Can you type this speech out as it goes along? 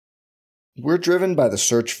We're driven by the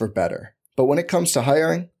search for better. But when it comes to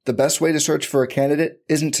hiring, the best way to search for a candidate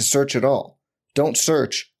isn't to search at all. Don't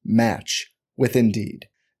search, match with Indeed.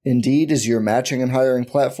 Indeed is your matching and hiring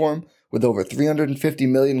platform with over 350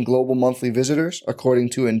 million global monthly visitors,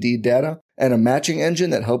 according to Indeed data, and a matching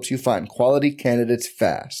engine that helps you find quality candidates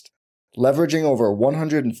fast. Leveraging over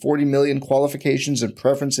 140 million qualifications and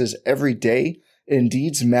preferences every day,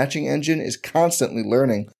 Indeed's matching engine is constantly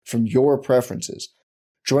learning from your preferences.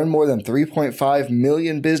 Join more than 3.5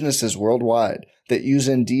 million businesses worldwide that use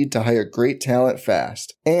Indeed to hire great talent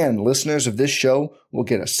fast. And listeners of this show will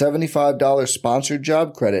get a $75 sponsored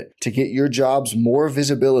job credit to get your jobs more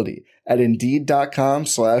visibility at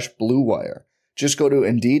Indeed.com/Blue Wire. Just go to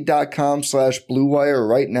Indeed.com/Blue Wire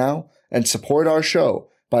right now and support our show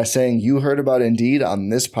by saying you heard about Indeed on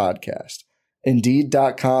this podcast.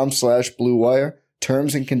 Indeed.com/Blue Wire.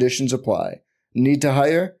 Terms and conditions apply. Need to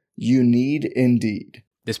hire? You need Indeed.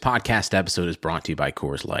 This podcast episode is brought to you by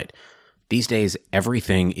Coors Light. These days,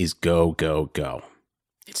 everything is go, go, go.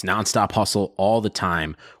 It's nonstop hustle all the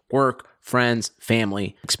time. Work, friends,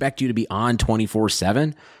 family expect you to be on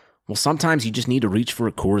 24/7. Well, sometimes you just need to reach for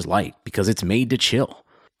a Coors Light because it's made to chill.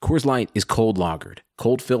 Coors Light is cold lagered,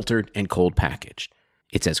 cold filtered, and cold packaged.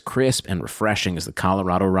 It's as crisp and refreshing as the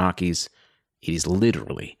Colorado Rockies. It is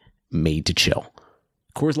literally made to chill.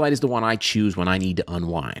 Coors Light is the one I choose when I need to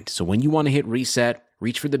unwind. So when you want to hit reset,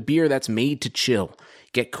 reach for the beer that's made to chill.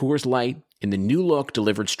 Get Coors Light in the new look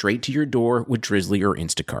delivered straight to your door with Drizzly or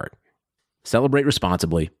Instacart. Celebrate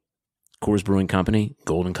responsibly. Coors Brewing Company,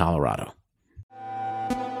 Golden, Colorado.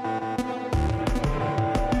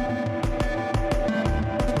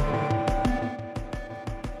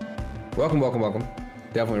 Welcome.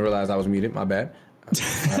 Definitely realized I was muted. My bad.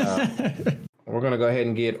 We're going to go ahead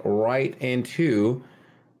and get right into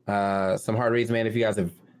some hard reads, man. If you guys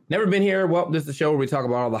have never been here, well, this is the show where we talk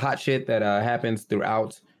about all the hot shit that happens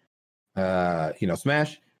throughout,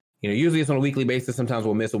 Smash. Usually it's on a weekly basis. Sometimes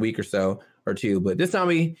we'll miss a week or so or two. But this time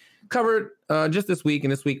we covered just this week.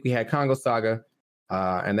 And this week we had Congo Saga.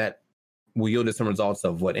 And that will yielded some results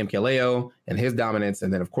of what MKLeo and his dominance.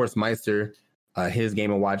 And then, of course, Meister, his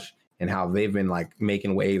Game & Watch, and how they've been like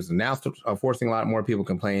making waves and now forcing a lot more people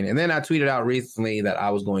complain. And then I tweeted out recently that I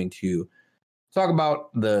was going to talk about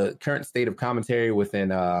the current state of commentary within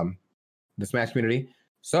the Smash community.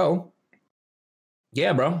 So,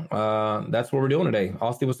 yeah, bro, that's what we're doing today.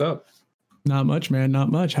 Austin, what's up? Not much, man. Not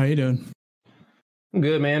much. How you doing? I'm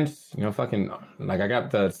good, man. I got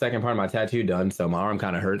the second part of my tattoo done, so my arm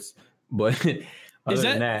kind of hurts. But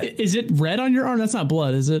is it red on your arm? That's not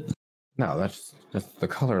blood, is it? No, that's the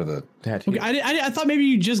color of the tattoo. Okay, I thought maybe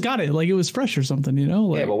you just got it, like it was fresh or something,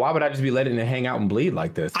 Yeah, but why would I just be letting it hang out and bleed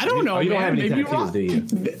like this? I don't know. You don't have any maybe tattoos, do you?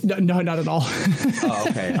 No, not at all. Oh,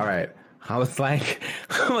 okay, all right. I was like,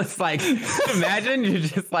 imagine you're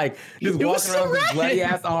just walking around with this bloody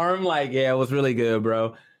ass arm. Like, yeah, it was really good,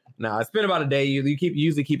 bro. No, it's been about a day. You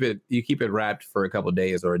usually keep it wrapped for a couple of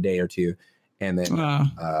days or a day or two, and then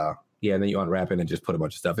and then you unwrap it and just put a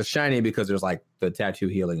bunch of stuff. It's shiny because there's like the tattoo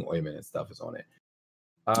healing ointment and stuff is on it.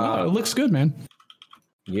 It looks good, man.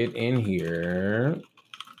 Get in here.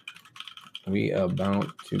 We about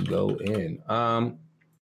to go in.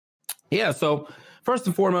 So first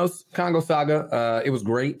and foremost, Congo Saga. It was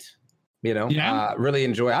great. Really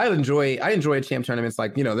enjoy. I enjoy champ tournaments.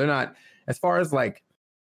 Like, they're not as far as like,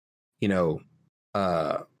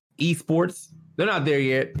 esports. They're not there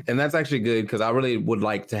yet, and that's actually good because I really would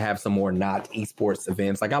like to have some more not esports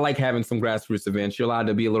events. Like I like having some grassroots events. You're allowed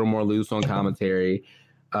to be a little more loose on commentary.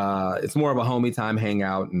 It's more of a homie time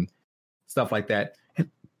hangout and stuff like that.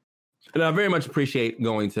 And I very much appreciate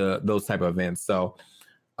going to those type of events. So,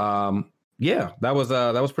 that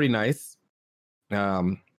was pretty nice.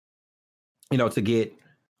 To get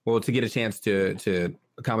a chance to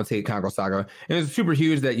commentate Congo Saga. And it's super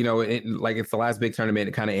huge that, it's the last big tournament.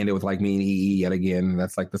 It kind of ended with like me and EE yet again.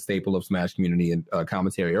 That's like the staple of Smash community and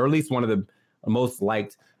commentary, or at least one of the most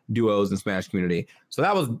liked duos in Smash community. So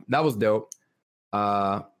that was dope.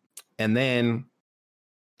 And then,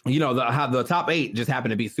 how the top 8 just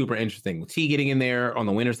happened to be super interesting. T getting in there on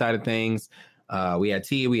the winner side of things. We had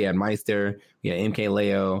T, we had Meister, we had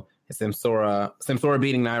MKLeo, Samsora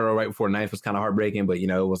beating Nairo right before ninth was kind of heartbreaking, but it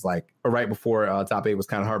was like right before top 8 was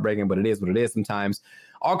kind of heartbreaking, but it is what it is sometimes.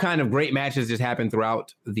 All kind of great matches just happened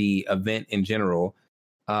throughout the event in general.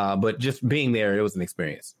 But just being there, it was an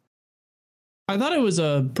experience. I thought it was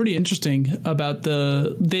pretty interesting about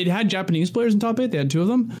they'd had Japanese players in top 8. They had 2 of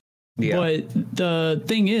them. Yeah. But the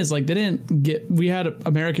thing is, like, we had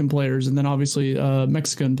American players and then obviously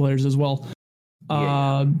Mexican players as well.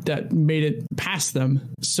 that made it past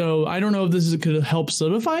them. So I don't know if this could help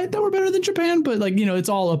solidify it that we're better than Japan, but like, it's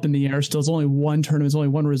all up in the air still. It's only one tournament, it's only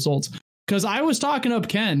one result. Because I was talking up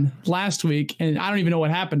Ken last week, and I don't even know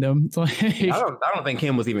what happened to him. It's like, I don't think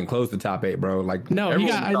Ken was even close to top 8, bro. Like, no,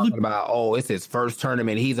 everyone was talking about, it's his first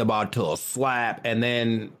tournament, he's about to slap, and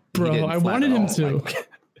then bro, I wanted him to. Like,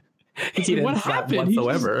 he didn't what slap happened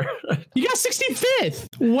whatsoever. He got 65th.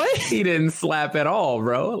 What? He didn't slap at all,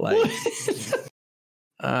 bro. Like,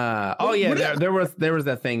 there was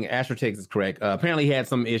that thing. Asher Takes is correct. Apparently, he had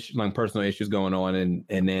some issues, like personal issues going on,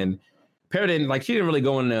 and then Pear didn't like. She didn't really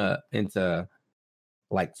go into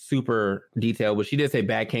like super detail, but she did say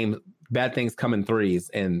bad things come in threes,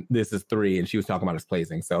 and this is 3, and she was talking about his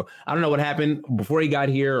placing. So I don't know what happened before he got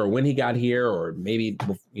here, or when he got here, or maybe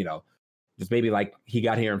just maybe like he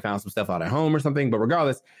got here and found some stuff out at home or something. But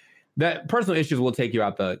regardless, that personal issues will take you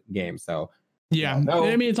out the game. So yeah,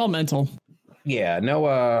 I mean, it's all mental. Yeah,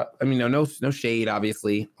 no shade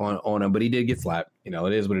obviously on him, but he did get slapped.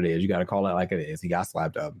 It is what it is. You got to call it like it is. He got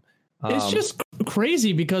slapped up. It's just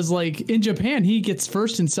crazy because like in Japan, he gets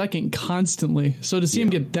first and second constantly. So to see him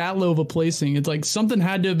get that low of a placing, it's like something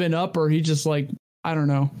had to have been up, or he just like, I don't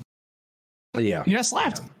know. Yeah, he got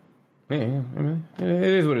slapped. Yeah, I mean, it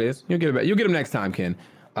is what it is. You'll get it back. You'll get him next time, Ken.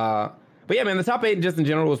 But yeah, man, the top 8 just in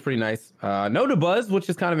general was pretty nice. No Dabuz, which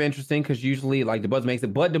is kind of interesting because usually like Dabuz makes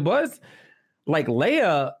it, but Dabuz, like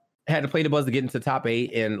Leia had to play Dabuz to get into top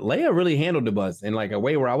 8, and Leia really handled Dabuz in like a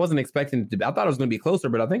way where I wasn't expecting to. I thought it was going to be closer,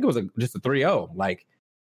 but I think it was just a 3-0. Like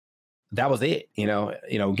that was it.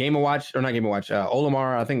 Game of Watch or not Game of Watch.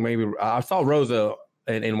 Olimar, I think maybe I saw Rosa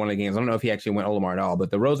in one of the games. I don't know if he actually went Olimar at all,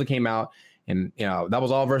 but the Rosa came out, and that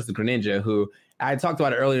was all versus Greninja, who I talked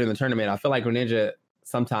about it earlier in the tournament. I feel like Greninja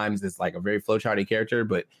sometimes is like a very flowcharty character,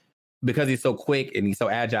 but because he's so quick and he's so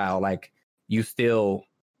agile, like you still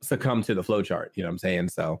succumb to the flowchart. You know what I'm saying?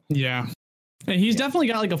 So yeah. And he's definitely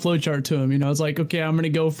got like a flowchart to him. It's like, okay, I'm going to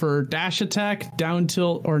go for dash attack, down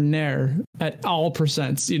tilt, or nair at all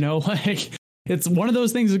percents. Like it's one of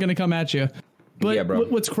those things is going to come at you. But yeah, bro.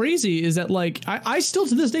 What's crazy is that like I still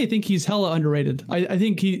to this day think he's hella underrated. I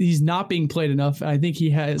think he's not being played enough. I think he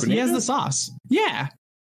has the sauce. Yeah.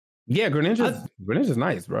 Yeah, Greninja's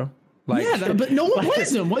nice, bro. Like, yeah, but no one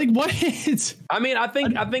plays him. Like, what is? I mean, I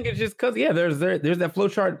think it's just because there's that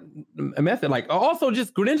flowchart method. Like, also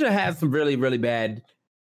just Greninja has some really really bad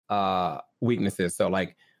weaknesses. So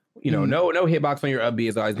like, no hitbox on your up B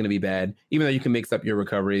is always going to be bad. Even though you can mix up your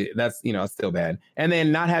recovery, that's it's still bad. And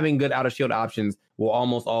then not having good out of shield options will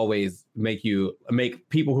almost always make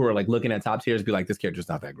people who are like looking at top tiers be like, this character's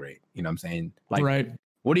not that great. You know what I'm saying? Like, right.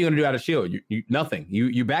 What are you going to do out of shield? You nothing.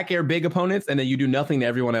 You back air big opponents, and then you do nothing to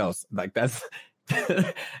everyone else. Like that's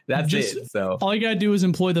just it. So all you got to do is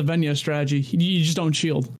employ the Venya strategy. You just don't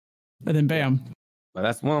shield, and then bam.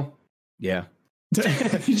 Well, yeah.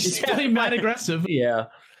 You just play mad aggressive. Yeah.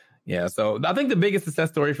 So I think the biggest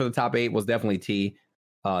success story for the top 8 was definitely T.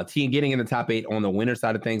 T getting in the top 8 on the winner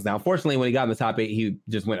side of things. Now, unfortunately, when he got in the top 8, he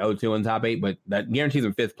just went 0-2 in the top 8, but that guarantees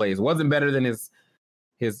him 5th place. It wasn't better than his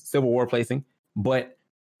Civil War placing, but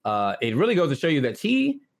it really goes to show you that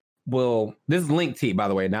T will. This is Link T, by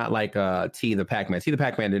the way, not like T the Pac-Man. T the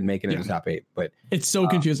Pac-Man didn't make it in the top 8, but it's so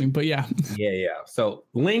confusing. But yeah. So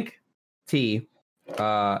Link T,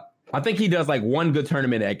 I think he does like one good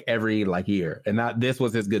tournament like every like year, and this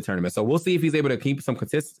was his good tournament. So we'll see if he's able to keep some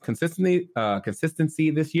consistency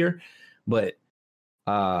this year. But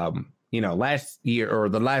last year or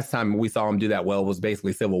the last time we saw him do that well was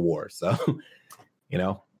basically Civil War. So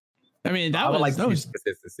I mean, I would like to see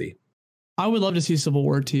consistency. I would love to see Civil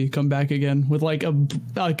War T come back again with like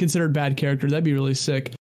a considered bad character. That'd be really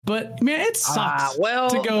sick. But man, it sucks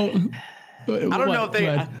to go. I don't know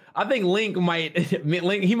if I think Link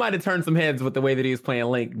he might have turned some heads with the way that he was playing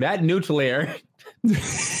Link. That neutral air. Bro,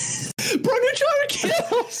 neutral air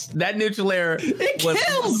kills. That neutral air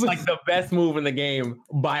was like the best move in the game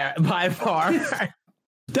by far.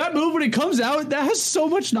 That move, when it comes out, that has so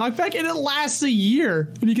much knockback, and it lasts a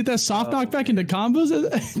year. When you get that soft knockback into combos,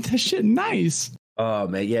 that shit nice. Oh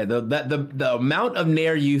man, yeah. The amount of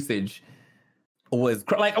Nair usage was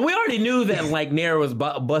like, we already knew that like Nair was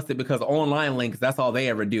busted because online links, that's all they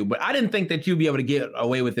ever do. But I didn't think that you'd be able to get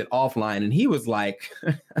away with it offline. And he was like,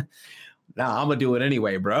 nah, I'm gonna do it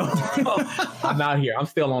anyway, bro. I'm out here. I'm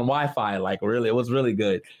still on Wi-Fi. Like, really, it was really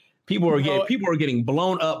good. People were getting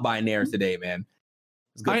blown up by Nair today, man.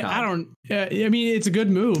 I mean, it's a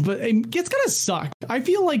good move, but it's gonna suck. I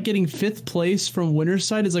feel like getting 5th place from winner's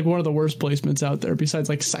side is like one of the worst placements out there, besides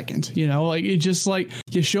like 2nd. Like it just like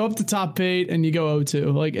you show up to top 8 and you go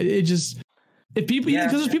 0-2. Like it just, if people,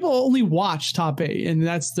 because people only watch top 8 and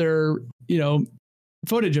that's their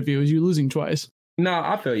footage of you as you losing twice. No,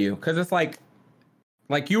 I feel you, because it's like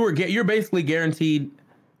you're basically guaranteed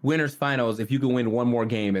winners finals if you can win one more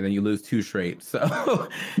game and then you lose 2 straight. So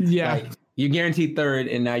yeah, like, you're guaranteed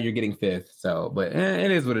 3rd and now you're getting 5th. So, but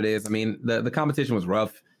it is what it is. I mean, the competition was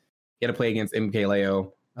rough. He had to play against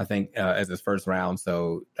MKLeo, I think, as his first round.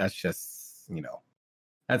 So that's just,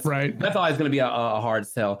 that's right. That's always going to be a hard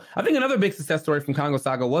sell. I think another big success story from Congo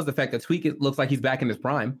Saga was the fact that Tweak looks like he's back in his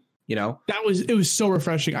prime. It was so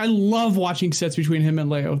refreshing. I love watching sets between him and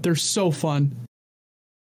Leo. They're so fun.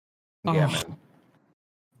 Yeah,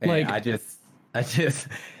 man.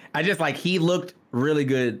 I just like, he looked really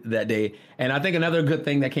good that day. And I think another good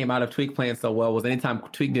thing that came out of Tweak playing so well was anytime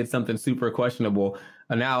Tweak did something super questionable.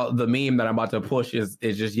 And now the meme that I'm about to push is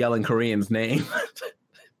just yelling Korean's name.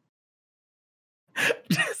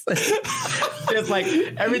 just like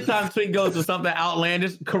every time Tweak goes to something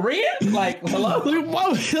outlandish, Korean? Like, hello?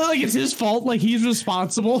 Like it's his fault. Like he's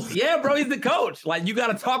responsible. Yeah, bro, he's the coach. Like, you got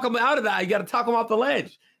to talk him out of that. You got to talk him off the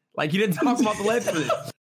ledge. Like, you didn't talk him off the ledge for this.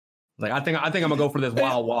 Like, I think I'm gonna go for this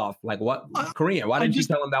wild waff. Like, what? Korean? Why didn't you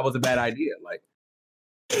tell him that was a bad idea? Like,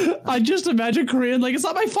 I just imagine Korean like, it's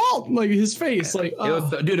not my fault. Like his face. Like,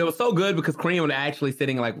 it was so good because Korean was actually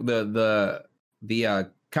sitting like the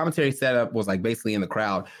commentary setup was like basically in the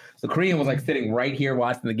crowd. So Korean was like sitting right here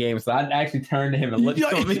watching the game. So I actually turned to him and looked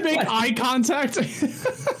at me. Make eye contact.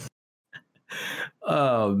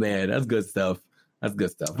 Oh man, that's good stuff.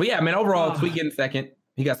 But yeah, I mean, overall, Tweak getting second.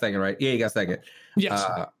 He got second, right? Yeah, he got second. Yes.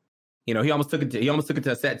 He almost took it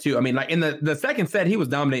to a set too. I mean, like in the second set, he was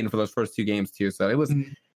dominating for those first 2 games too. So it was,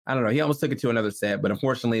 I don't know. He almost took it to another set, but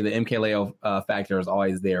unfortunately, the MKLeo factor is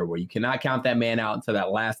always there, where you cannot count that man out until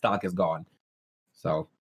that last stock is gone. So,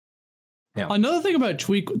 yeah. Another thing about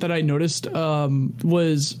Tweak that I noticed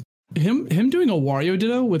was him doing a Wario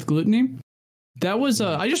Ditto with Gluttony. That was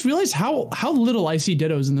I just realized how little I see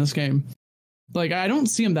Dittos in this game. Like, I don't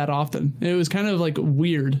see him that often. It was kind of like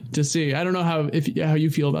weird to see. I don't know how you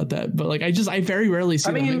feel about that, but like I very rarely see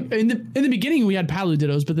them. In the beginning we had Palu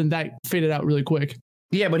Dittos, but then that faded out really quick.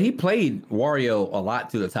 Yeah, but he played Wario a lot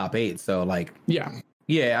through the top 8, so like yeah.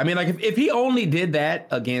 I mean, like if he only did that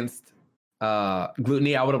against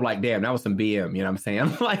Gluttony, I would have like, damn, that was some BM. You know what I'm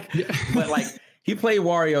saying? Like, but like he played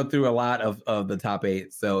Wario through a lot of the top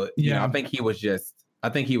 8, so you know, I think he was just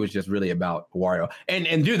really about Wario.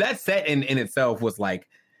 And dude, that set in itself was like,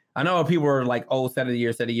 I know people are like, oh, set of the year.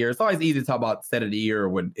 It's always easy to talk about set of the year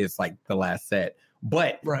when it's like the last set.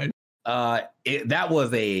 But that was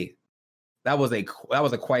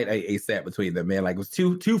quite a set between them, man. Like, it was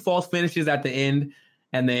two false finishes at the end,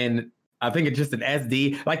 and then I think it's just an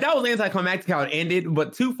SD. Like, that was anticlimactic how it ended,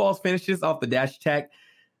 but 2 false finishes off the dash attack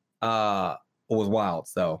was wild.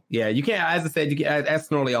 So yeah, you can't, as I said, as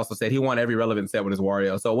Snorley also said, he won every relevant set with his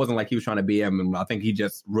Wario. So it wasn't like he was trying to BM, and I think he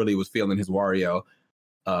just really was feeling his Wario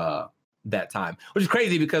that time, which is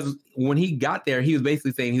crazy because when he got there, he was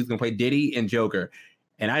basically saying he was going to play Diddy and Joker.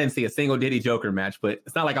 And I didn't see a single Diddy Joker match, but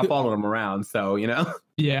it's not like I followed him around. So, you know?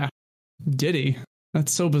 Yeah. Diddy.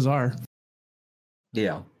 That's so bizarre.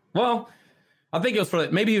 Yeah. Well, I think it was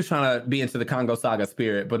maybe he was trying to be into the Congo Saga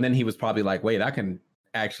spirit, but then he was probably like, wait, I can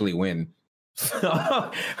actually win.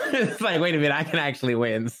 So it's like, wait a minute, I can actually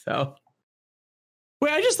win. So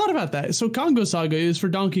wait, I just thought about that. So Congo Saga is for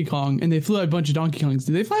Donkey Kong, and they flew out a bunch of Donkey Kongs.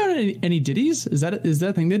 Did they fly out any Diddies? Is that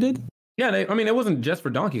a thing they did? Yeah, it wasn't just for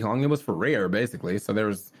Donkey Kong. It was for Rare, basically. So there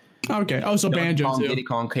was okay. Oh, so Banjo Kong, too. Diddy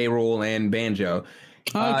Kong, K. Rool, and Banjo.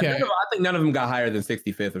 Okay. I think none of them got higher than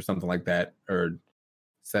 65th or something like that. Or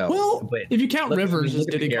so. Well, but if you count Rivers as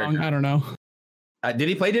Diddy Kong, I don't know. Did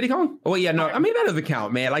he play Diddy Kong? Oh yeah, no. I mean, that doesn't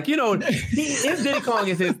count, man. Like, you know, his Diddy Kong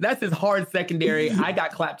is that's his hard secondary. I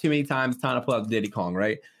got clapped too many times trying to pull up Diddy Kong,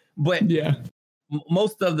 right? But yeah,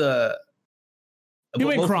 most of the he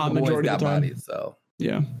went Crom majority of the time. Bodies, so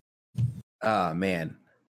yeah. Man.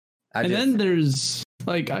 Then there's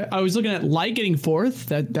like I was looking at Light getting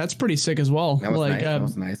 4th. That's pretty sick as well. That was like nice. That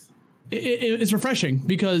was nice. It's refreshing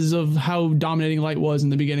because of how dominating Light was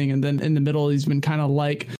in the beginning, and then in the middle he's been kind of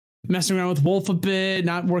like messing around with Wolf a bit,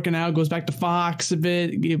 not working out, goes back to Fox a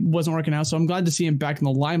bit. It wasn't working out. So I'm glad to see him back in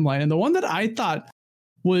the limelight. And the one that I thought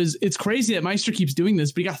was, it's crazy that Meister keeps doing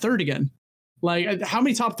this, but he got 3rd again. Like, how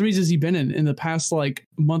many top 3s has he been in the past like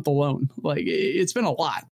month alone? Like, it's been a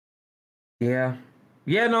lot. Yeah.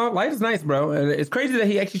 Yeah, no, Light is nice, bro. And it's crazy that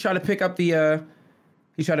he actually tried to pick up the well,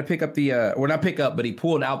 not pick up, but he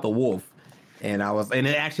pulled out the Wolf. And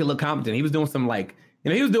it actually looked competent. He was doing some like, you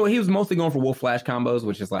know, he was mostly going for Wolf Flash combos,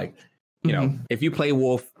 which is like, you know, if you play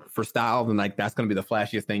Wolf for style, then like that's going to be the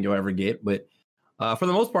flashiest thing you'll ever get. But for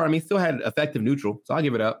the most part, I mean, he still had effective neutral, so I'll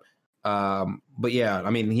give it up. But yeah, I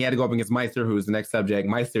mean, he had to go up against Meister, who's the next subject.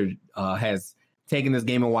 Meister has taken this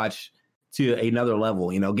Game & Watch to another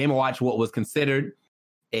level. You know, Game & Watch, what was considered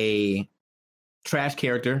a trash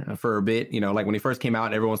character for a bit. You know, like when he first came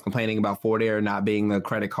out, everyone was complaining about forward air not being the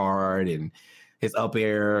credit card and his up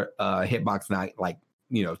air hitbox not like,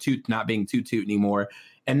 you know, not being toot anymore.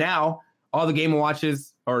 And now all the Game &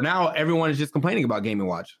 Watches, or now everyone is just complaining about Game &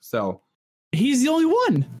 Watch. So he's the only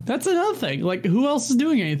one. That's another thing. Like, who else is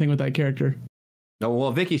doing anything with that character? No,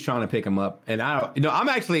 well, Vicky's trying to pick him up, and I'm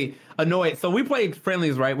actually annoyed. So we played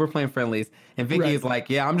friendlies, right? We're playing friendlies, and Vicky is like,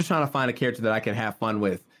 "Yeah, I'm just trying to find a character that I can have fun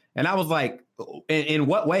with." And I was like, "In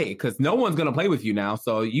what way? Because no one's gonna play with you now,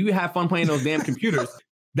 so you have fun playing those damn computers."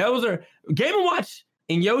 Those are Game & Watch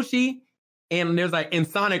and Yoshi, and there's like in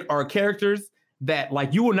Sonic are characters that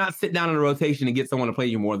like you will not sit down in a rotation and get someone to play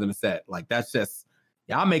you more than a set. Like that's just.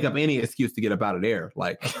 Yeah, I'll make up any excuse to get up out of there.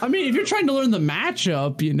 Like, I mean, if you're trying to learn the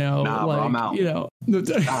matchup, you know, nah, like, bro, I'm out. You know,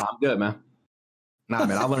 nah, I'm good, man. Nah,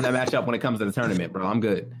 man, I'll learn that matchup when it comes to the tournament, bro. I'm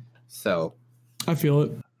good. So, I feel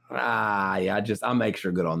it. Yeah, I'll make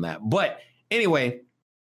sure good on that. But anyway,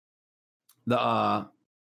 and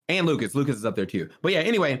Lucas is up there too. But yeah,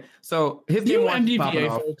 anyway, so his Game & Watch is popping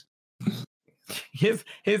off. His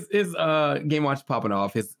Game & Watch is popping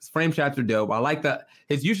off. His frame shots are dope. I like that.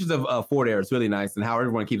 His usage of forward air is really nice, and how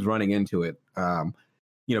everyone keeps running into it.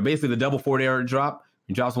 You know, basically the double forward air drop.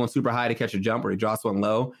 He drops one super high to catch a jump, or he drops one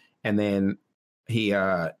low, and then he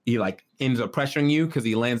like ends up pressuring you because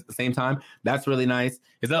he lands at the same time. That's really nice.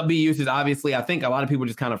 His up B usage, obviously, I think a lot of people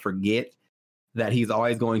just kind of forget that he's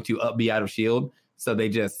always going to up B out of shield, so they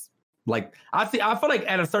just. Like I feel like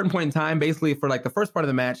at a certain point in time, basically for like the first part of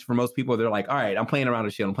the match, for most people, they're like, all right, I'm playing around a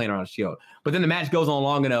shield. But then the match goes on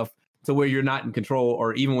long enough to where you're not in control,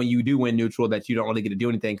 or even when you do win neutral, that you don't really get to do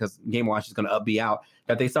anything because Game & Watch is going to up B out,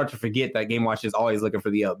 that they start to forget that Game & Watch is always looking for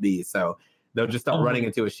the up B. So they'll just start running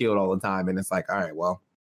into a shield all the time. And it's like, all right, well,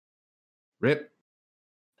 rip.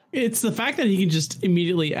 It's the fact that he can just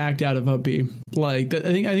immediately act out of up B. Like I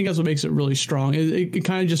think that's what makes it really strong. It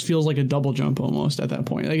kind of just feels like a double jump almost at that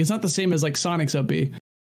point. Like it's not the same as like Sonic's up B,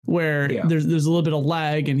 where there's a little bit of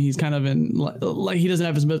lag and he's kind of in like he doesn't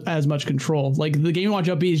have as much control. Like the Game & Watch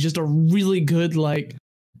up B is just a really good like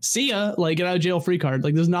see ya, like get out of jail free card.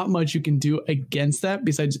 Like there's not much you can do against that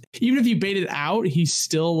besides even if you bait it out, he's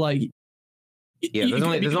still like. Yeah,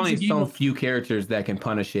 there's only so few characters that can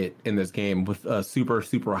punish it in this game with a super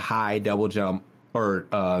high double jump or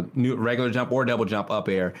regular jump or double jump up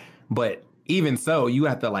air. But even so, you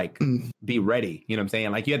have to like be ready. You know what I'm saying?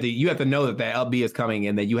 Like you have to know that up B is coming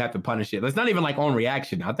and that you have to punish it. It's not even like on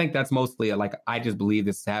reaction. I think that's mostly like I just believe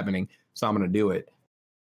this is happening, so I'm gonna do it.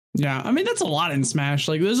 Yeah, I mean that's a lot in Smash.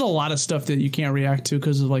 Like there's a lot of stuff that you can't react to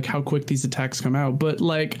because of like how quick these attacks come out. But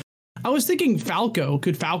like. I was thinking Falco.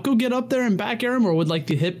 Could Falco get up there and back air him, or would like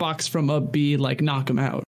the hitbox from up B like knock him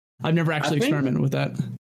out? I've never actually experimented with that.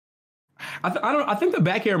 I think the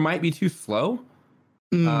back air might be too slow.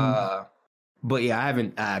 But yeah, I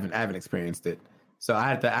haven't experienced it. So I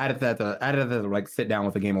had to like sit down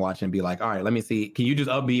with the Game & Watch and be like, all right, let me see. Can you just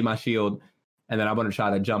up B my shield, and then I'm gonna try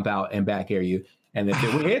to jump out and back air you. And if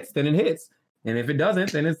it hits, then it hits, and if it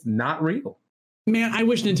doesn't, then it's not real. Man, I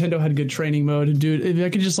wish Nintendo had good training mode, dude. If I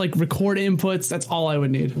could just like record inputs, that's all I would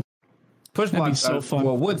need. Pushblock, so fun.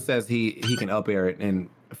 Well, Wood says he can up air it, and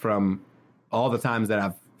from all the times that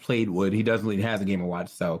I've played Wood, he has a Game & Watch.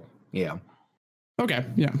 So yeah. Okay.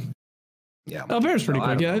 Yeah. Up air is pretty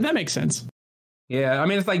quick. Yeah, that makes sense. Yeah, I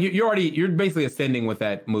mean it's like you're basically ascending with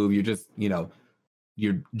that move. You're just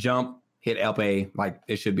you jump, hit up A, like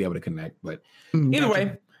it should be able to connect. But either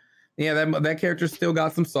way. Yeah, that character still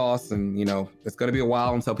got some sauce, and it's going to be a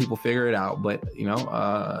while until people figure it out. But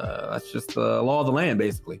that's just the law of the land,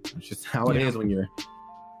 basically. It's just how it is when you're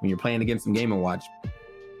playing against some Game & Watch.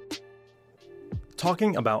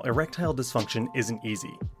 Talking about erectile dysfunction isn't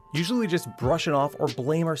easy. Usually, we just brush it off or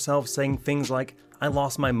blame ourselves, saying things like "I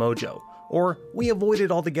lost my mojo," or "We avoid it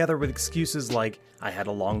altogether" with excuses like "I had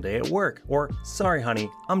a long day at work," or "Sorry, honey,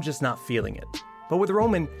 I'm just not feeling it." But with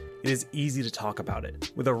Roman, it is easy to talk about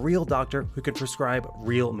it with a real doctor who can prescribe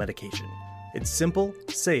real medication. It's simple,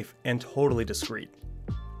 safe, and totally discreet.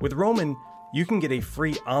 With Roman, you can get a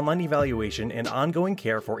free online evaluation and ongoing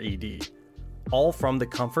care for ED, all from the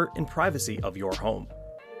comfort and privacy of your home.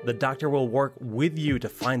 The doctor will work with you to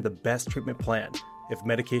find the best treatment plan. If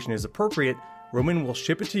medication is appropriate, Roman will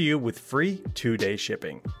ship it to you with free 2-day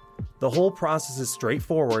shipping. The whole process is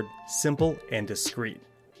straightforward, simple, and discreet.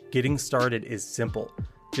 Getting started is simple.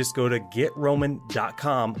 Just go to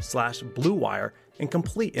getroman.com/bluewire and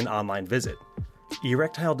complete an online visit.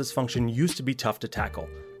 Erectile dysfunction used to be tough to tackle,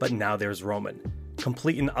 but now there's Roman.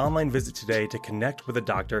 Complete an online visit today to connect with a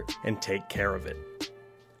doctor and take care of it.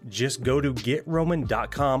 Just go to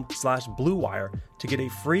GetRoman.com/BlueWire to get a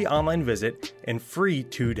free online visit and free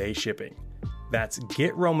 2-day shipping. That's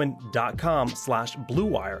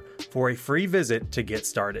GetRoman.com/BlueWire for a free visit to get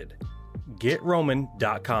started.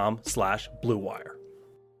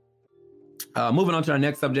 GetRoman.com/BlueWire. Moving on to our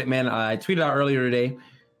next subject, man. I tweeted out earlier today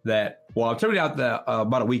that, I tweeted out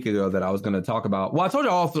about a week ago that I was going to talk about. Well, I told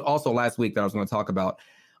you also last week that I was going to talk about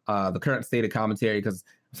the current state of commentary, because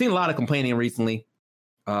I've seen a lot of complaining recently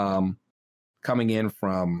coming in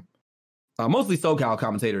from mostly SoCal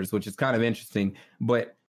commentators, which is kind of interesting,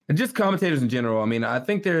 but just commentators in general. I mean, I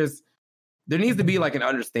think there needs to be like an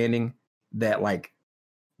understanding that like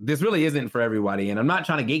this really isn't for everybody. And I'm not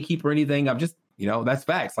trying to gatekeep or anything. I'm just, that's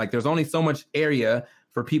facts. Like there's only so much area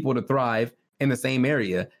for people to thrive in the same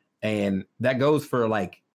area. And that goes for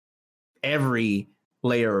like every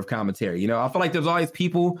layer of commentary. I feel like there's always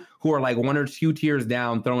people who are like one or two tiers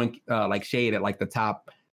down throwing like shade at like the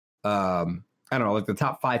top, I don't know, like the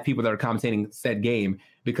top 5 people that are commentating said game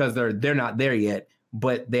because they're not there yet,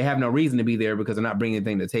 but they have no reason to be there because they're not bringing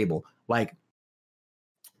anything to the table. Like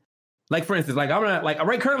for instance, like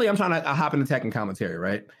currently I'm trying to hop into tech and commentary,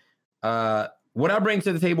 right? What I bring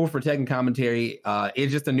to the table for tech and commentary is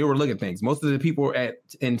just a newer look at things. Most of the people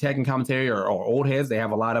in tech and commentary are old heads. They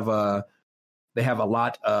have a lot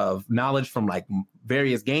of knowledge from like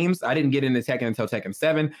various games. I didn't get into Tekken until Tekken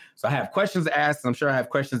 7, so I have questions to ask. I'm sure I have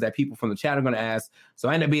questions that people from the chat are going to ask. So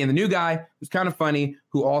I end up being the new guy who's kind of funny,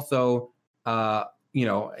 who also,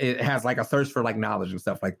 it has like a thirst for like knowledge and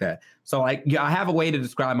stuff like that. So like, yeah, I have a way to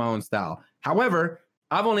describe my own style. However,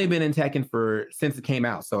 I've only been in Tekken since it came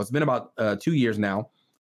out, so it's been about 2 years now.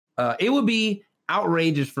 It would be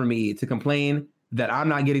outrageous for me to complain that I'm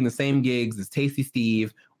not getting the same gigs as Tasty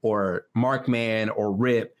Steve or Markman or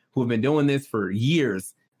Rip, who have been doing this for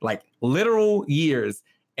years, like literal years.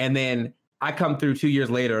 And then I come through 2 years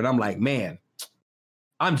later and I'm like, man,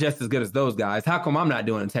 I'm just as good as those guys. How come I'm not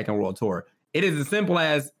doing a Tekken World Tour? It is as simple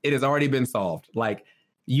as it has already been solved. Like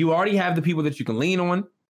you already have the people that you can lean on.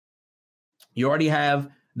 You already have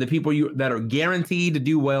the people that are guaranteed to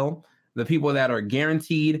do well, the people that are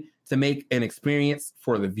guaranteed to make an experience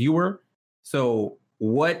for the viewer. So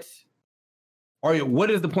what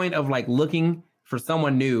is the point of like looking for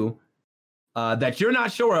someone new that you're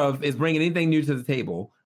not sure of is bringing anything new to the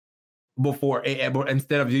table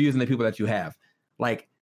instead of using the people that you have? Like,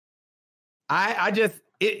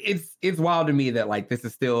 it's wild to me that like this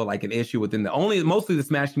is still like an issue within mostly the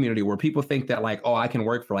Smash community, where people think that like, oh, I can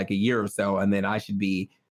work for like a year or so and then I should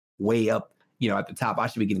be way up, at the top. I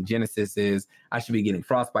should be getting Genesises. I should be getting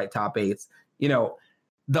Frostbite top 8s.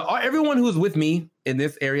 Everyone who's with me in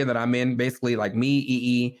this area that I'm in, basically like me,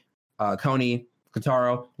 EE, Coney,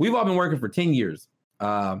 Kataro, we've all been working for 10 years.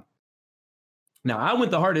 Now I went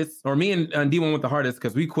the hardest, or me and D1 went the hardest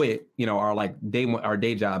because we quit, our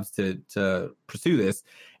day jobs to pursue this.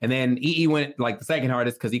 And then EE went like the second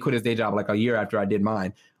hardest because he quit his day job like a year after I did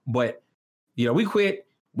mine. But, we quit.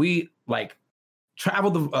 We like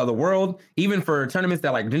traveled the world, even for tournaments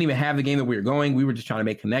that like didn't even have the game that we were going. We were just trying to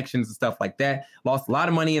make connections and stuff like that. Lost a lot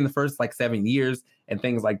of money in the first like 7 years and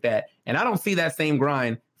things like that. And I don't see that same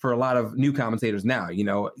grind for a lot of new commentators now.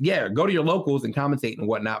 Yeah, go to your locals and commentate and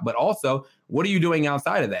whatnot, but also what are you doing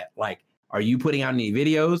outside of that? Like, are you putting out any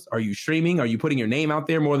videos? Are you streaming? Are you putting your name out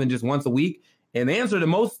there more than just once a week? And the answer to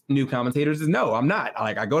most new commentators is no, I'm not.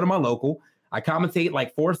 Like, I go to my local, I commentate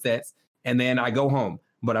like 4 sets, and then I go home.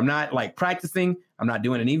 But I'm not like practicing. I'm not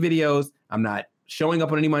doing any videos. I'm not showing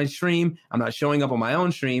up on anybody's stream. I'm not showing up on my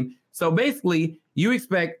own stream. So basically, you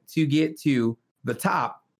expect to get to the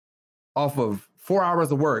top off of 4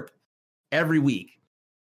 hours of work every week,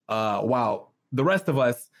 while the rest of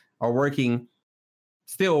us are working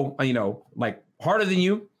still, like harder than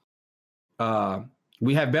you.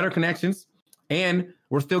 We have better connections, and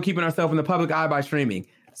we're still keeping ourselves in the public eye by streaming.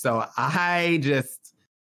 So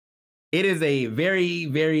it is a very,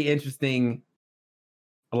 very interesting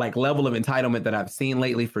like level of entitlement that I've seen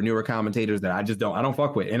lately for newer commentators that I don't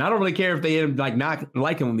fuck with. And I don't really care if they end up like not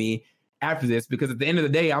liking me after this, because at the end of the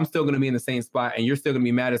day, I'm still going to be in the same spot and you're still going to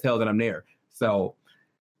be mad as hell that I'm there. So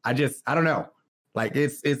I don't know. Like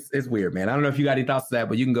it's weird, man. I don't know if you got any thoughts to that,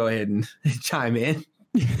 but you can go ahead and chime in.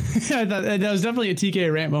 That was definitely a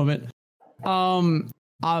TK rant moment.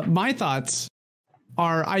 My thoughts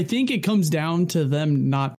are, I think it comes down to them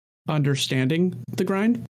not understanding the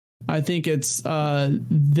grind. I think it's to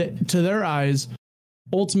their eyes,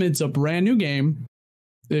 Ultimate's a brand new game.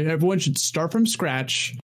 Everyone should start from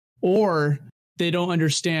scratch, or they don't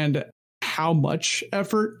understand how much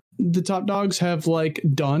effort the top dogs have like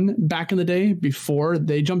done back in the day before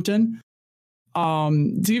they jumped in.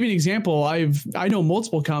 To give you an example, I know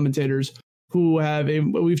multiple commentators who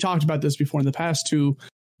we've talked about this before in the past, who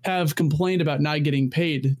have complained about not getting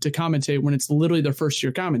paid to commentate when it's literally their first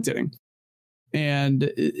year commentating.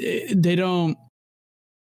 And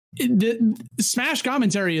Smash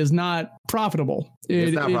commentary is not profitable.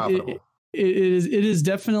 It's not profitable. It is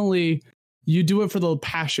definitely, you do it for the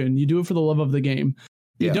passion. You do it for the love of the game.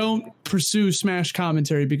 You don't pursue Smash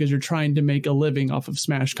commentary because you're trying to make a living off of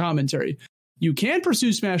Smash commentary. You can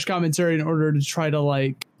pursue Smash commentary in order to try to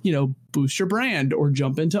like, boost your brand or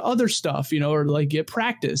jump into other stuff, or like get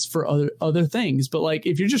practice for other things. But like,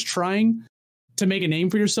 if you're just trying to make a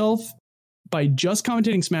name for yourself by just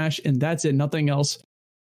commentating Smash and that's it, nothing else,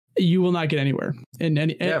 you will not get anywhere in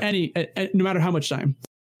any no matter how much time.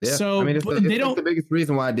 Yeah. So I mean, it's the biggest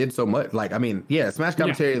reason why I did so much. Like, I mean, Smash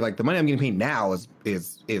commentary, like the money I'm getting paid now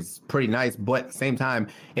is pretty nice. But at the same time,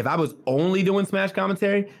 if I was only doing Smash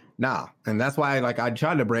commentary, nah. And that's why like I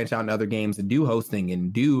tried to branch out in other games and do hosting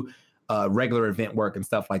and do regular event work and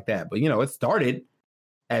stuff like that. But, it started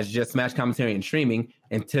as just Smash commentary and streaming.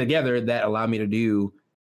 And together that allowed me to do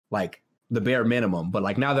like the bare minimum. But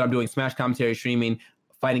like now that I'm doing Smash commentary, streaming,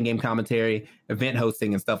 fighting game commentary, event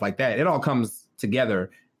hosting and stuff like that, it all comes together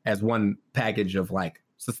as one package of like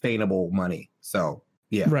sustainable money. So,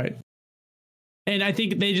 yeah. Right. And I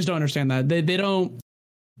think they just don't understand that. They don't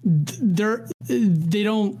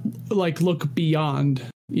like look beyond,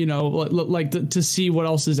 to see what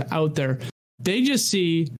else is out there. They just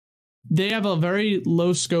they have a very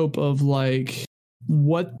low scope of like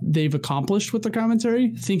what they've accomplished with the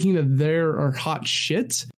commentary, thinking that they're hot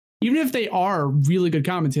shit. Even if they are really good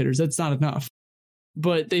commentators, that's not enough.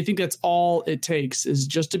 But they think that's all it takes is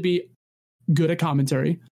just to be good at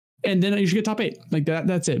commentary. And then you should get top 8 like that.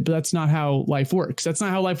 That's it. But that's not how life works. That's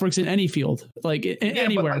not how life works in any field, like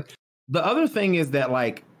anywhere. But the other thing is that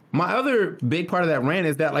like my other big part of that rant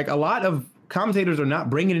is that like a lot of commentators are not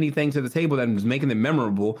bringing anything to the table that is making them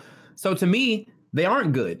memorable. So to me, they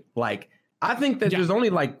aren't good. Like I think that there's only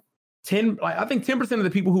like 10, like I think 10% of the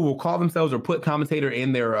people who will call themselves or put commentator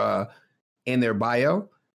in their bio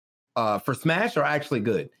for Smash are actually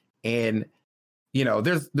good. And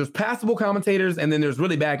there's passable commentators and then there's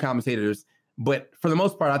really bad commentators. But for the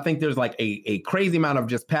most part, I think there's like a crazy amount of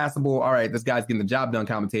just passable. All right, this guy's getting the job done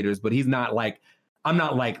commentators, but he's not like, I'm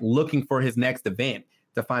not like looking for his next event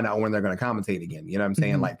to find out when they're going to commentate again. You know what I'm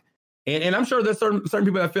saying? Mm-hmm. Like, and I'm sure there's certain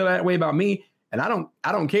people that feel that way about me, and I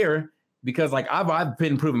don't care because like I've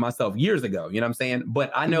been proving myself years ago. You know what I'm saying?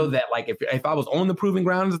 But I know that like if I was on the proving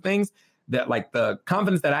grounds of things, that like the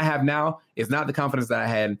confidence that I have now is not the confidence that I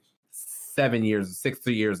had 6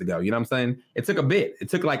 years ago. You know what I'm saying? It took a bit. It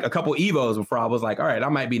took like a couple Evos before I was like, all right, I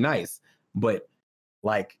might be nice. But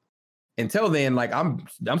like until then, like I'm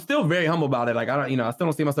still very humble about it. Like I still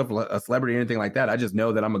don't see myself a celebrity or anything like that. I just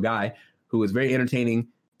know that I'm a guy who is very entertaining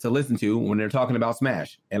to listen to when they're talking about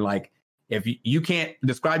Smash. And like if you can't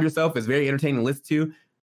describe yourself as very entertaining to listen to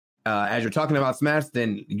as you're talking about Smash,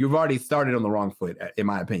 then you've already started on the wrong foot, in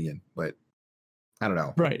my opinion. But I don't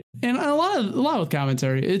know. Right. And a lot with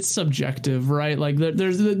commentary, it's subjective, right? Like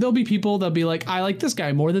there'll be people that'll be like, I like this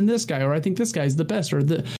guy more than this guy, or I think this guy's the best, or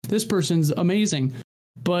this person's amazing.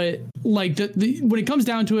 But like when it comes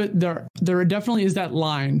down to it, there definitely is that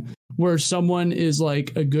line where someone is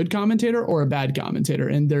like a good commentator or a bad commentator,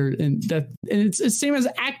 and it's the same as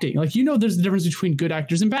acting. Like there's a difference between good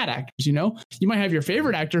actors and bad actors. You might have your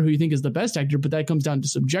favorite actor who you think is the best actor, but that comes down to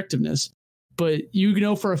subjectiveness. But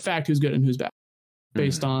for a fact who's good and who's bad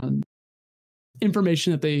based on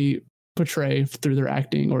information that they portray through their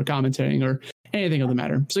acting or commentating or anything of the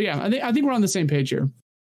matter. So yeah, I think we're on the same page here.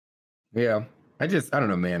 Yeah. I don't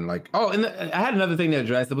know, man. Like, and I had another thing to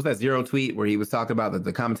address. It was that Zero tweet where he was talking about that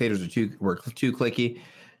the commentators were too clicky.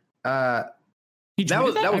 That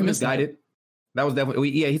was misguided. That was definitely,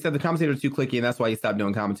 he said the commentators are too clicky and that's why he stopped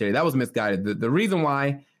doing commentary. That was misguided. The reason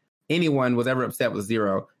why anyone was ever upset with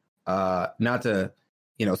Zero, not to,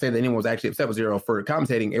 say that anyone was actually upset with Zero for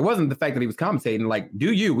commentating. It wasn't the fact that he was commentating. Like,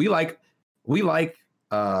 we like,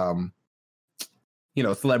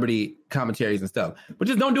 celebrity commentaries and stuff, but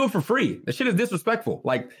just don't do it for free. That shit is disrespectful.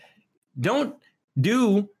 Like, don't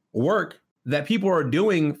do work that people are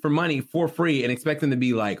doing for money for free and expect them to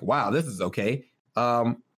be like, wow, this is okay. You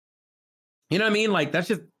know what I mean? Like, that's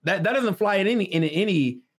just, that doesn't fly in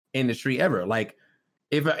any industry ever. Like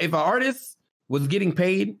if an artist was getting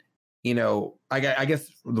paid, I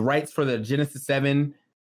guess the rights for the Genesis 7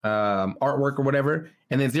 artwork or whatever,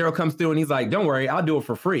 and then Zero comes through and he's like, don't worry, I'll do it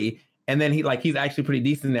for free. And then he's actually pretty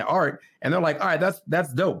decent at art. And they're like, all right,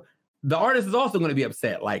 that's dope. the artist is also going to be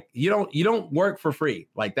upset. Like you don't work for free.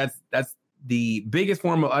 Like that's the biggest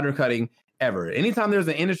form of undercutting ever. Anytime there's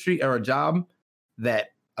an industry or a job that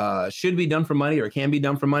should be done for money or can be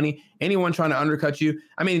done for money, anyone trying to undercut you,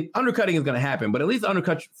 I mean, undercutting is going to happen, but at least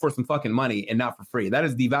undercut for some fucking money and not for free. That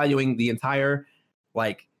is devaluing the entire,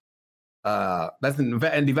 like, devaluing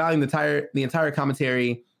the entire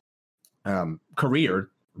commentary career,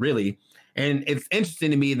 really. And it's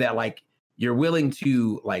interesting to me that like you're willing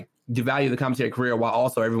to like devalue the commentary career while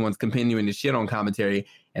also everyone's continuing to shit on commentary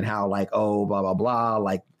and how like, oh, blah, blah, blah,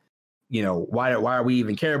 like, you know, why are we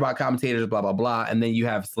even care about commentators, blah, blah, blah. And then you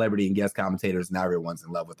have celebrity and guest commentators and now everyone's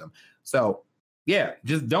in love with them. So yeah,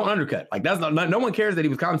 just don't undercut. Like that's not no one cares that he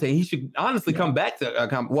was commentating. He should honestly come back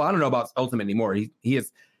to well, I don't know about Ultimate anymore. He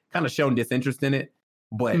has kind of shown disinterest in it,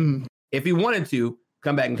 but if he wanted to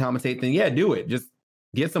come back and commentate, then yeah, do it. Just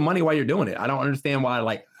get some money while you're doing it. I don't understand why,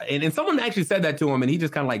 like, and someone actually said that to him and he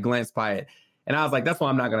just kind of like glanced by it. And I was like, that's why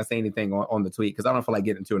I'm not going to say anything on the tweet. Cause I don't feel like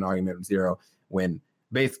getting into an argument with Zero when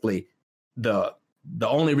basically the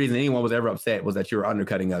only reason anyone was ever upset was that you were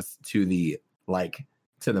undercutting us to the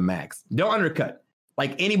max. Don't undercut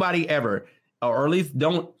like anybody ever, or at least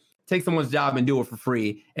don't take someone's job and do it for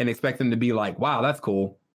free and expect them to be like, wow, that's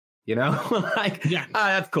cool. You know, like, yeah,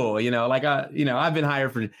 that's cool. You know, like, I've been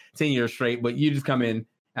hired for 10 years straight, but you just come in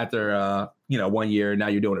after, 1 year. Now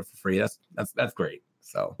you're doing it for free. That's great.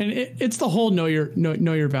 So, and it's the whole know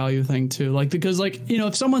your value thing too. Like, because like, you know,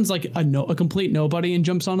 if someone's like a complete nobody and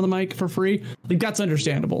jumps onto the mic for free, like that's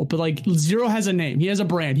understandable. But like Zero has a name, he has a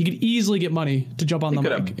brand, he could easily get money to jump on the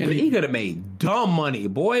mic. And he could have made dumb money,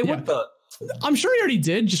 boy. Yeah. What the? I'm sure he already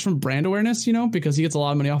did just from brand awareness, you know, because he gets a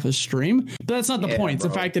lot of money off his stream. But that's not the point. It's the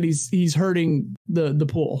fact that he's hurting the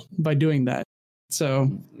pool by doing that. So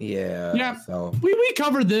yeah. So we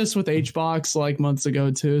covered this with HBox like months ago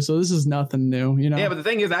too. So this is nothing new, you know. Yeah, but the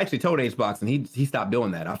thing is, I actually told HBox and he stopped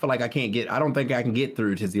doing that. I feel like I don't think I can get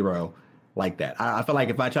through to Zero like that. I feel like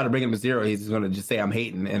if I try to bring him to Zero, he's going to just say I'm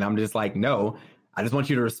hating, and I'm just like, no, I just want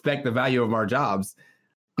you to respect the value of our jobs.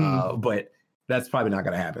 But that's probably not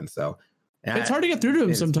going to happen. So. It's hard to get through to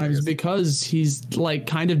him sometimes because he's like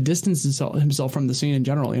kind of distanced himself from the scene in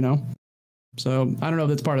general, you know? So I don't know if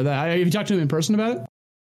that's part of that. Have you talked to him in person about it?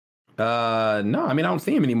 No, I mean, I don't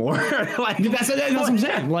see him anymore. Like that's what I'm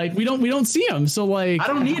saying. Like we don't see him. So like, I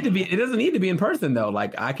don't need to be, it doesn't need to be in person though.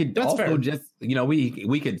 Like I could that's also fair. Just, you know, we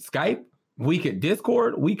could Skype, we could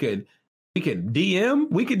Discord, we could DM,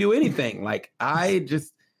 we could do anything. Like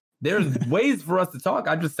there's ways for us to talk.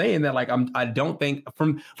 I'm just saying that, like, I don't think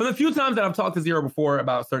from the few times that I've talked to Zero before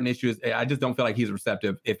about certain issues, I just don't feel like he's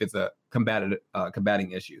receptive if it's a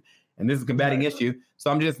combating issue. And this is a combating issue.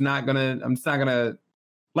 So I'm just not gonna,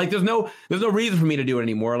 like, there's no reason for me to do it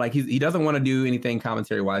anymore. Like he doesn't want to do anything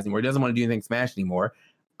commentary wise anymore. He doesn't want to do anything Smash anymore.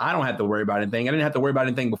 I don't have to worry about anything. I didn't have to worry about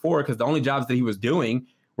anything before because the only jobs that he was doing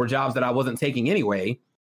were jobs that I wasn't taking anyway.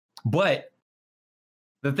 But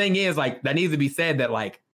the thing is, like, that needs to be said that,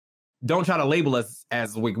 like, don't try to label us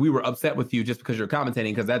as like we were upset with you just because you're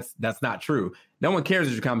commentating, because that's not true. No one cares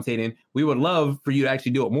that you're commentating. We would love for you to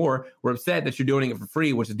actually do it more. We're upset that you're doing it for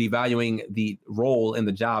free, which is devaluing the role in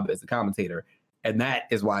the job as a commentator. And that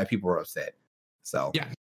is why people are upset. So yeah.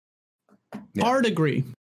 Hard agree.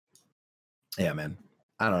 Yeah, man.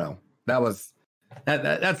 I don't know.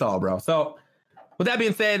 That's all, bro. So with that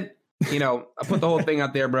being said, you know, I put the whole thing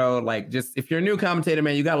out there, bro. Like, just if you're a new commentator,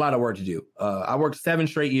 man, you got a lot of work to do. I worked 7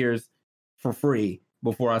 straight years for free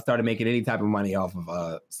before I started making any type of money off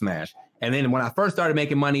of Smash. And then when I first started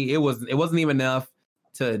making money, it wasn't even enough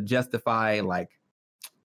to justify like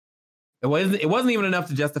it wasn't even enough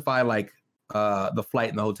to justify like the flight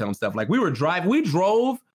and the hotel and stuff. Like we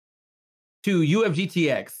drove to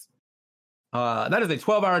UFGTX. That is a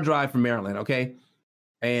 12-hour drive from Maryland, okay?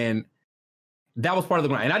 And that was part of the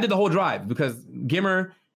grind. And I did the whole drive because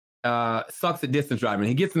Gimmer sucks at distance driving.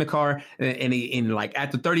 He gets in the car and he like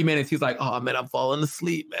after 30 minutes, he's like, oh man, I'm falling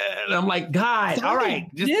asleep, man. And I'm like, God, all right,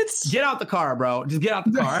 just get out the car, bro. Just get out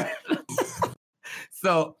the car.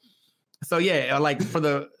 So yeah, like for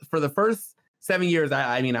the first 7 years,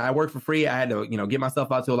 I mean, I worked for free. I had to, you know, get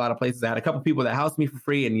myself out to a lot of places. I had a couple people that housed me for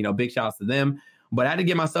free, and, you know, big shouts to them. But I had to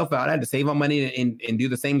get myself out. I had to save my money and do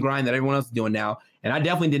the same grind that everyone else is doing now. And I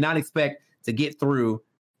definitely did not expect to get through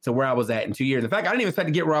to where I was at in 2 years. In fact, I didn't even expect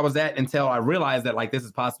to get where I was at until I realized that, like, this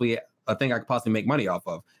is possibly a thing I could possibly make money off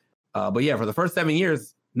of. But yeah, for the first 7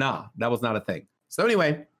 years, nah, that was not a thing. So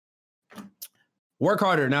anyway, work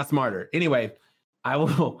harder, not smarter. Anyway, I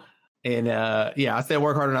will. And yeah, I said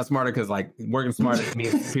work harder, not smarter, because like working smarter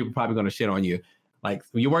means people probably going to shit on you. Like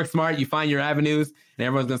when you work smart, you find your avenues, and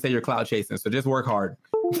everyone's gonna say you're cloud chasing. So just work hard.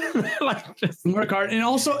 Like just work hard, and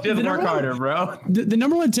also just work harder, bro. The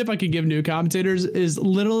number one tip I could give new commentators is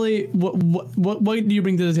literally what do you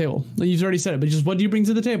bring to the table? Like you've already said it, but just what do you bring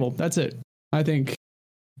to the table? That's it. I think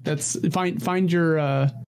that's find what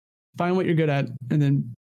you're good at, and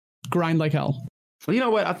then grind like hell. Well, you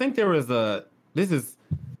know what? I think there was so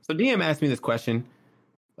DM asked me this question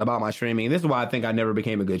about my streaming. This is why I think I never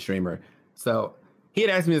became a good streamer. So he had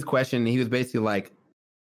asked me this question, and he was basically like,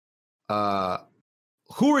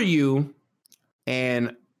 who are you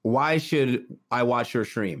and why should I watch your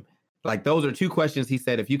stream? Like, those are two questions. He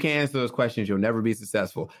said, if you can't answer those questions, you'll never be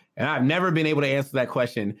successful. And I've never been able to answer that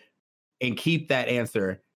question and keep that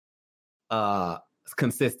answer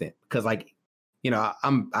consistent. Because, like, you know,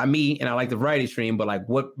 I'm me and I like the variety stream, but like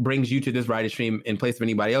what brings you to this variety stream in place of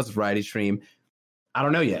anybody else's variety stream? I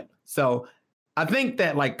don't know yet. So I think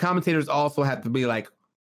that like commentators also have to be like,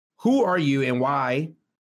 who are you and why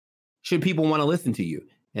should people want to listen to you?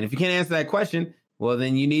 And if you can't answer that question, well,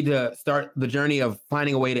 then you need to start the journey of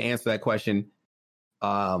finding a way to answer that question,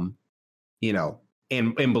 you know,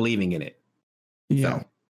 and believing in it. Yeah. So,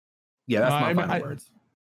 yeah, that's my final words.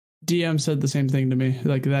 DM said the same thing to me.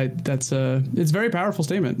 Like that's it's a very powerful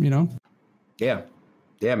statement, you know? Yeah.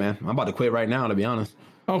 Yeah, man. I'm about to quit right now, to be honest.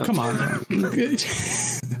 Oh, come on.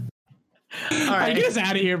 All right, get us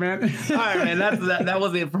out of here, man. All right, man. That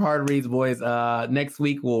was it for Hard Reads, boys. Next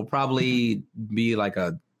week will probably be like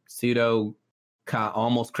a pseudo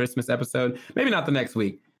almost Christmas episode. Maybe not the next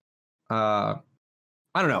week. I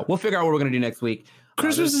don't know. We'll figure out what we're gonna do next week.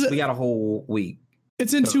 Christmas we got a whole week.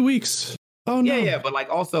 It's in 2 weeks. Oh no. Yeah, but like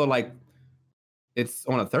also like it's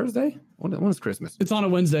on a Thursday. When is Christmas? It's on a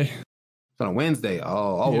Wednesday. It's on a Wednesday. We're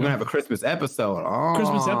gonna have a Christmas episode.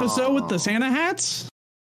 Christmas episode with the Santa hats.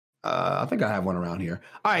 I think I have one around here.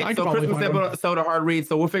 All right, so Christmas episode of Hard Reads.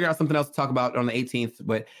 So we'll figure out something else to talk about on the 18th.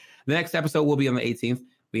 But the next episode will be on the 18th.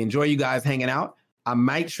 We enjoy you guys hanging out. I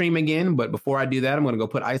might stream again, but before I do that, I'm going to go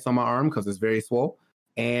put ice on my arm because it's very swole.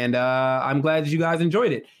 And I'm glad that you guys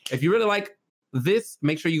enjoyed it. If you really like this,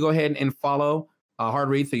 make sure you go ahead and follow Hard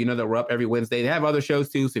Reads so you know that we're up every Wednesday. They have other shows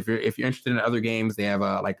too. So if you're interested in other games, they have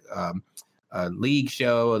a league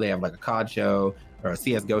show. They have like a COD show or a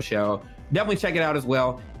CSGO show. Definitely check it out as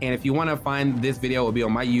well. And if you want to find this video, it will be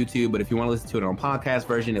on my YouTube. But if you want to listen to it on podcast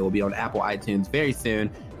version, it will be on Apple iTunes very soon.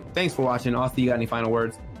 Thanks for watching. Austin, you got any final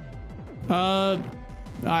words? I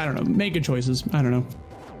don't know. Make good choices. I don't know.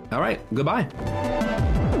 All right. Goodbye.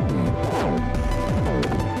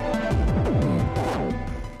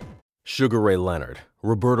 Sugar Ray Leonard,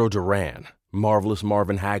 Roberto Duran, Marvelous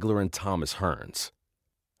Marvin Hagler, and Thomas Hearns.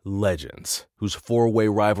 Legends, whose four-way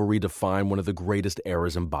rivalry defined one of the greatest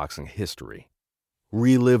eras in boxing history.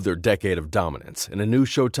 Relive their decade of dominance in a new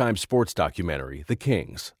Showtime sports documentary, The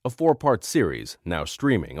Kings, a 4-part series now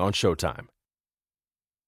streaming on Showtime.